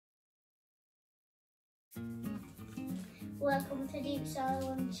Welcome to Deep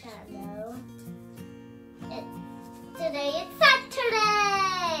Solid channel. Today it's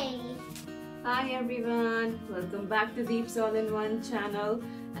Saturday! Hi everyone, welcome back to Deep Solid channel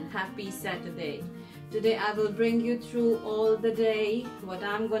and happy Saturday. Today I will bring you through all the day, what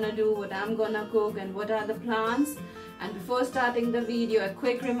I'm gonna do, what I'm gonna cook and what are the plans. And before starting the video, a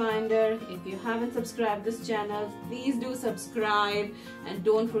quick reminder, if you haven't subscribed this channel, please do subscribe and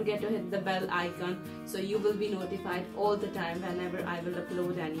don't forget to hit the bell icon so you will be notified all the time whenever I will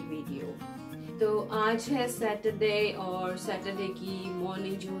upload any video. तो आज है Saturday और Saturday की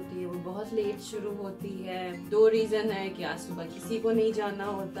morning जो होती है वो बहुत लेट शुरू होती है। दो रीज़न है कि आज सुबह किसी को नहीं जाना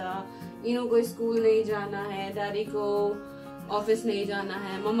होता, इन्हों को स्कूल नहीं जाना है, डैडी को ऑफिस नहीं जाना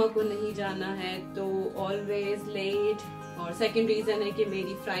है, मम्मा को नहीं जाना है, तो ऑलवेज लेट। और सेकंड रीज़न है कि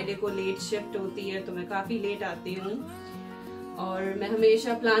मेरी फ्राइडे को लेट शिफ्ट होती है तो मैं काफ़ी लेट आती हूँ और मैं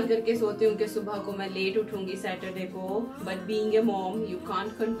हमेशा प्लान करके सोती हूँ कि सुबह को मैं लेट उठूंगी सैटरडे को। But being a mom you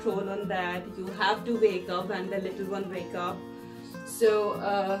can't control on that, you have to wake up and the little one wake up. So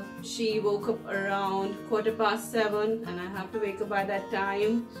she woke up around 7:15 and I have to wake up by that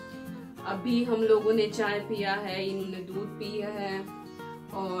time. अभी हम लोगों ने चाय पिया है, इन्होंने दूध पिया है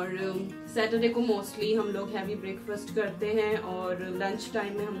और सैटरडे को मोस्टली हम लोग हैवी ब्रेकफास्ट करते हैं और लंच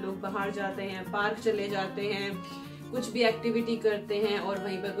टाइम में हम लोग बाहर जाते हैं, पार्क चले जाते हैं, कुछ भी एक्टिविटी करते हैं और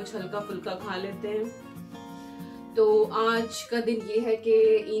वहीं पर कुछ हल्का फुल्का खा लेते हैं। तो आज का दिन ये है कि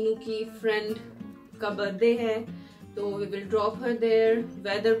इनू की फ्रेंड का बर्थडे है तो we will drop her there.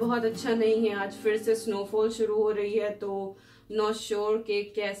 Weather बहुत अच्छा नहीं है, आज फिर से स्नोफॉल शुरू हो रही है तो नॉट श्योर कि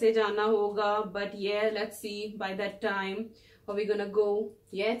कैसे जाना होगा, बट ये let's see by that time how we gonna go.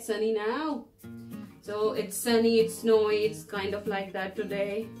 Yeah, it's sunny now. So it's sunny, it's snowy, it's kind of like that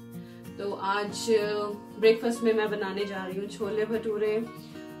today. तो आज ब्रेकफास्ट में मैं बनाने जा रही हूँ छोले भटूरे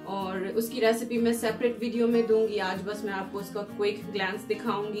और उसकी रेसिपी मैं सेपरेट वीडियो में दूंगी। आज बस मैं आपको उसका क्विक ग्लैंस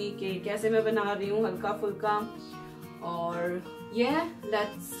दिखाऊंगी कि कैसे मैं बना रही हूँ हल्का फुल्का। और yeah,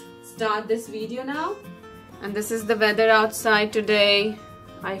 let's start this video now. And this is the weather outside today.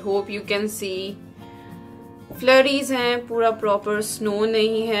 I hope you can see. फ्लरीज हैं, पूरा प्रॉपर स्नो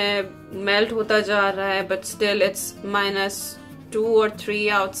नहीं है, मेल्ट होता जा रहा है, but still it's -2 or 3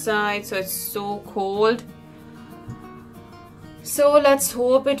 outside, so it's so cold. So let's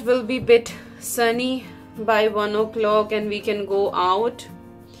hope it will be bit sunny by 1 o'clock and we can go out.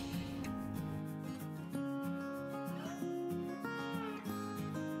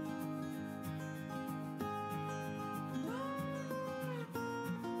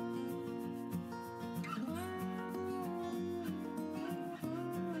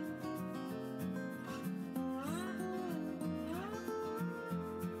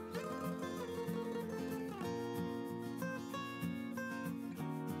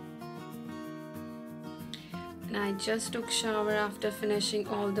 And I just took shower after finishing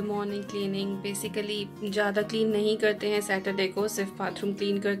all the morning cleaning. Basically ज़्यादा clean नहीं करते हैं Saturday को, सिर्फ bathroom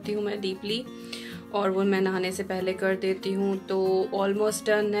clean करती हूँ मैं deeply और वो मैं नहाने से पहले कर देती हूँ। तो ऑलमोस्ट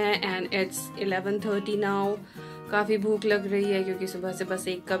डन है एंड इट्स 11:30 नाउ। काफ़ी भूख लग रही है क्योंकि सुबह से बस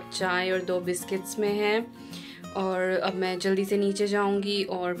 1 कप चाय और 2 बिस्किट्स में है और अब मैं जल्दी से नीचे जाऊँगी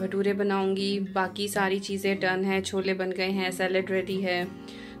और भटूरे बनाऊँगी। बाकी सारी चीज़ें डन है, छोले बन गए हैं, सैलेड रेडी है,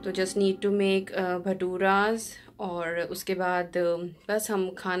 तो just need to make bhaturas और उसके बाद बस हम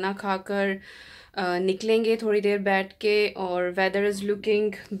खाना खाकर निकलेंगे थोड़ी देर बैठ के। और weather is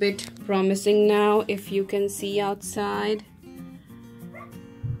looking bit promising now, if you can see outside.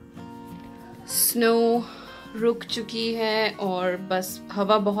 Snow रुक चुकी है और बस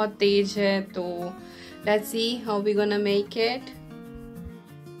हवा बहुत तेज़ है, तो let's see how we gonna make it.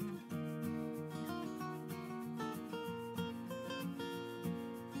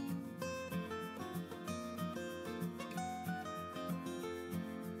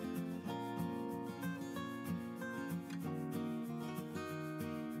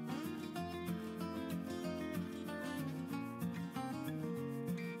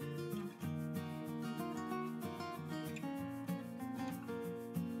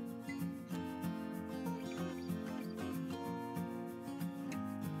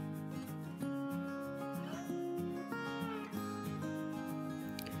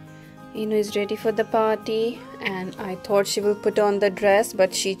 Inu is ready for the party and I thought she will put on the dress,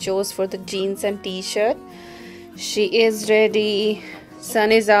 but she chose for the jeans and t-shirt. She is ready.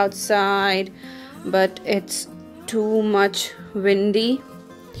 Sun is outside, but it's too much windy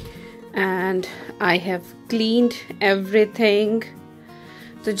and I have cleaned everything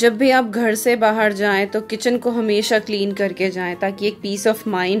तो जब भी आप घर से बाहर जाएं तो kitchen को हमेशा क्लीन करके जाएं ताकि एक पीस ऑफ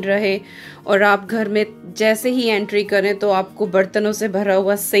माइंड रहे, और आप घर में जैसे ही एंट्री करें तो आपको बर्तनों से भरा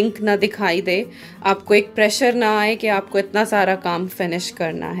हुआ सिंक ना दिखाई दे, आपको एक प्रेशर ना आए कि आपको इतना सारा काम फिनिश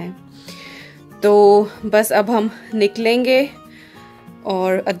करना है। तो बस अब हम निकलेंगे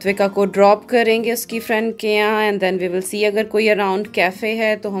और अद्विका को ड्रॉप करेंगे उसकी फ्रेंड के यहाँ, and then we will see अगर कोई अराउंड कैफ़े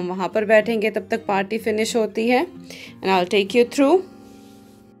है तो हम वहाँ पर बैठेंगे तब तक पार्टी फिनिश होती है, and I will take you through.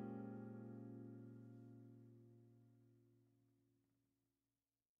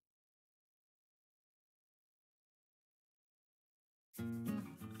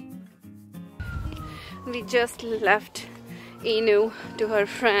 We just left Inu to her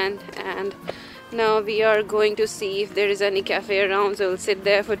friend, and now we are going to see if there is any cafe around, so we'll sit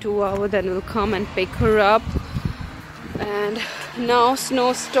there for 2 hours, then we'll come and pick her up. And now snow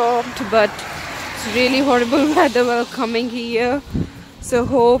stopped, but it's really horrible weather while coming here, so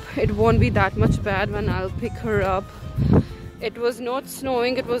hope it won't be that much bad when I'll pick her up. It was not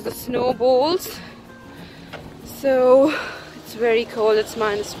snowing, it was the snowballs, so it's very cold. It's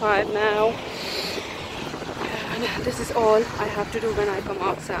 -5 now. This is all I have to do when I come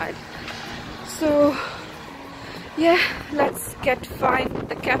outside. So yeah, let's find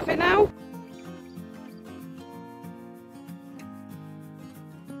the cafe now.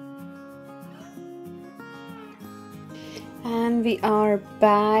 And we are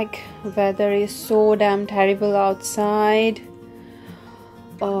back. Weather is so damn terrible outside.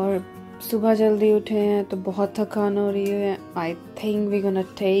 और सुबह जल्दी उठे हैं तो बहुत थकान हो रही है। I think we gonna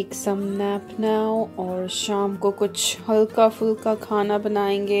take some nap now, और शाम को कुछ हल्का फुल्का खाना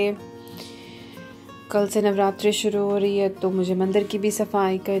बनाएंगे। कल से नवरात्रि शुरू हो रही है तो मुझे मंदिर की भी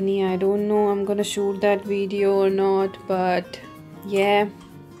सफाई करनी है। I don't know I am gonna shoot that video और not, but yeah,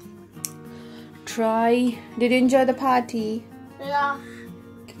 try. Did you enjoy the party? Yeah.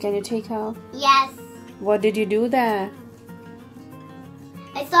 Can you take her? Yes. What did you do there?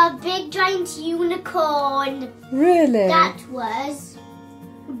 I saw a big giant unicorn. Really? That was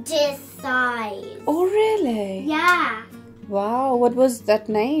this size. Oh, really? Yeah. Wow, what was that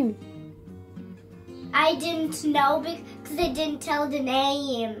name? I didn't know because they didn't tell the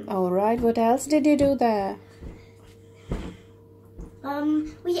name. Alright, what else did you do there?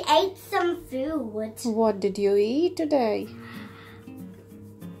 We ate some food. What did you eat today?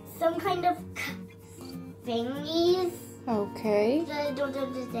 Some kind of thingies. Okay. I don't know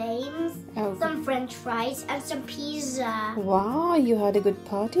the names. Okay. Some French fries and some pizza. Wow, you had a good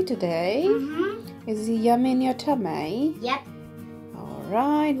party today. Is it yummy in your tummy? Yep.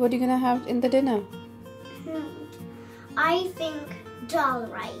 Alright, what are you gonna have in the dinner? I think dal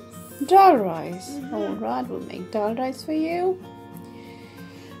rice. Dal rice. Alright, we'll make dal rice for you.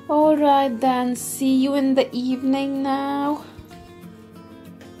 Alright then, see you in the evening now.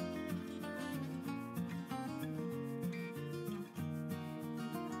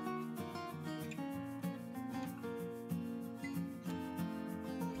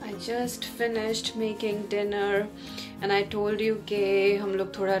 I just finished making dinner and I told you कि हम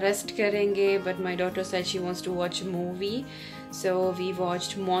लोग थोड़ा rest करेंगे, but my daughter said she wants to watch a movie, so we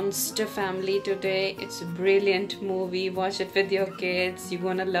watched Monster Family today. It's a brilliant movie. Watch it with your kids, you're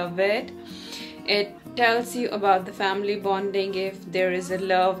gonna love it. It tells you about the family bonding. If there is a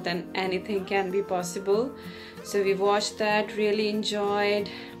love, then anything can be possible. So we watched that, really enjoyed.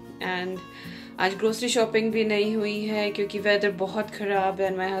 And आज grocery shopping भी नहीं हुई है क्योंकि weather बहुत ख़राब है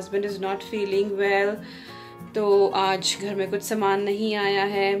and my husband is not feeling well, तो आज घर में कुछ सामान नहीं आया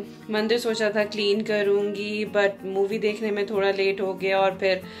है। मंदिर सोचा था क्लीन करूँगी, बट मूवी देखने में थोड़ा लेट हो गया और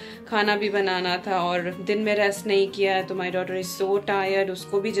फिर खाना भी बनाना था और दिन में रेस्ट नहीं किया है, तो my daughter is so tired,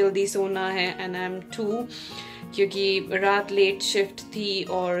 उसको भी जल्दी सोना है एंड आई एम टू, क्योंकि रात लेट शिफ्ट थी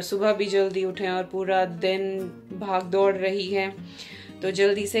और सुबह भी जल्दी उठे और पूरा दिन भाग दौड़ रही है, तो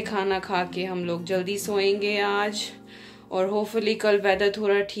जल्दी से खाना खा के हम लोग जल्दी सोएंगे आज। और होपफुली कल वेदर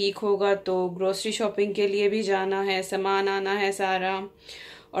थोड़ा ठीक होगा तो ग्रोसरी शॉपिंग के लिए भी जाना है, सामान आना है सारा।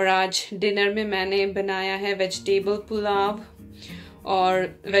 और आज डिनर में मैंने बनाया है वेजिटेबल पुलाव, और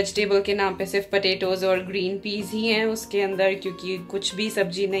वेजिटेबल के नाम पे सिर्फ पटेटोज़ और ग्रीन पीस ही हैं उसके अंदर, क्योंकि कुछ भी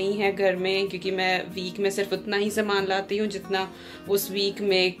सब्जी नहीं है घर में, क्योंकि मैं वीक में सिर्फ उतना ही सामान लाती हूँ जितना उस वीक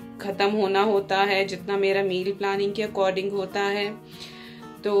में ख़त्म होना होता है, जितना मेरा मील प्लानिंग के अकॉर्डिंग होता है।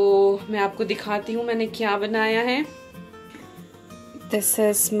 तो मैं आपको दिखाती हूँ मैंने क्या बनाया है। This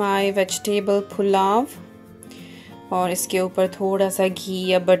is my vegetable pulao, और इसके ऊपर थोड़ा सा घी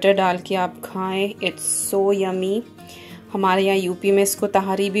या बटर डाल के आप खाएं, इट्स सो यमी। हमारे यहाँ यूपी में इसको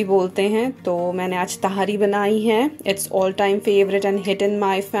तहारी भी बोलते हैं, तो मैंने आज तहारी बनाई है। It's all time favourite and hit in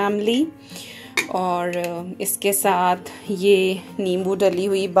my family. और इसके साथ ये नींबू डली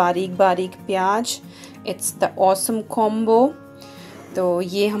हुई बारीक बारीक प्याज। It's the awesome combo. तो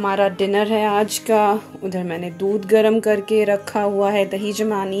ये हमारा डिनर है आज का। उधर मैंने दूध गर्म करके रखा हुआ है, दही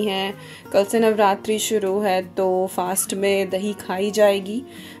जमानी है। कल से नवरात्रि शुरू है तो फास्ट में दही खाई जाएगी।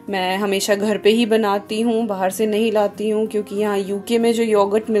 मैं हमेशा घर पे ही बनाती हूँ, बाहर से नहीं लाती हूँ, क्योंकि यहाँ यूके में जो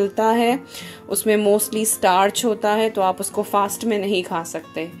योगर्ट मिलता है उसमें मोस्टली स्टार्च होता है, तो आप उसको फास्ट में नहीं खा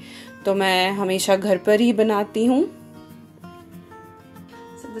सकते। तो मैं हमेशा घर पर ही बनाती हूँ।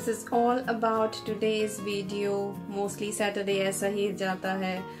 This is all about today's video. Mostly Saturday ऐसा ही जाता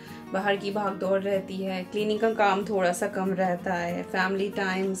है, बाहर की भाग दौड़ रहती है, क्लीनिंग का काम थोड़ा सा कम रहता है, फैमिली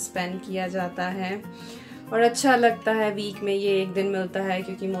टाइम स्पेंड किया जाता है और अच्छा लगता है। वीक में ये एक दिन मिलता है,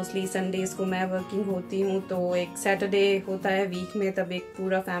 क्योंकि मोस्टली संडेज को मैं वर्किंग होती हूँ, तो एक सैटरडे होता है वीक में, तब एक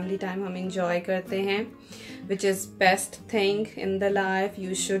पूरा फैमिली टाइम हम इंजॉय करते हैं, which is best thing in the life.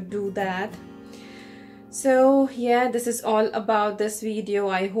 You should do that. So yeah, this is all about this video.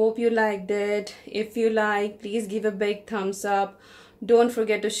 I hope you liked it. If you like, please give a big thumbs up. Don't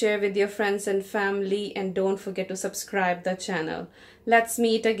forget to share with your friends and family, and don't forget to subscribe the channel. Let's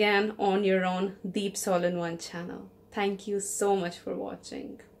meet again on your own Deep All in One channel. Thank you so much for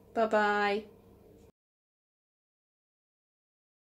watching. Bye bye.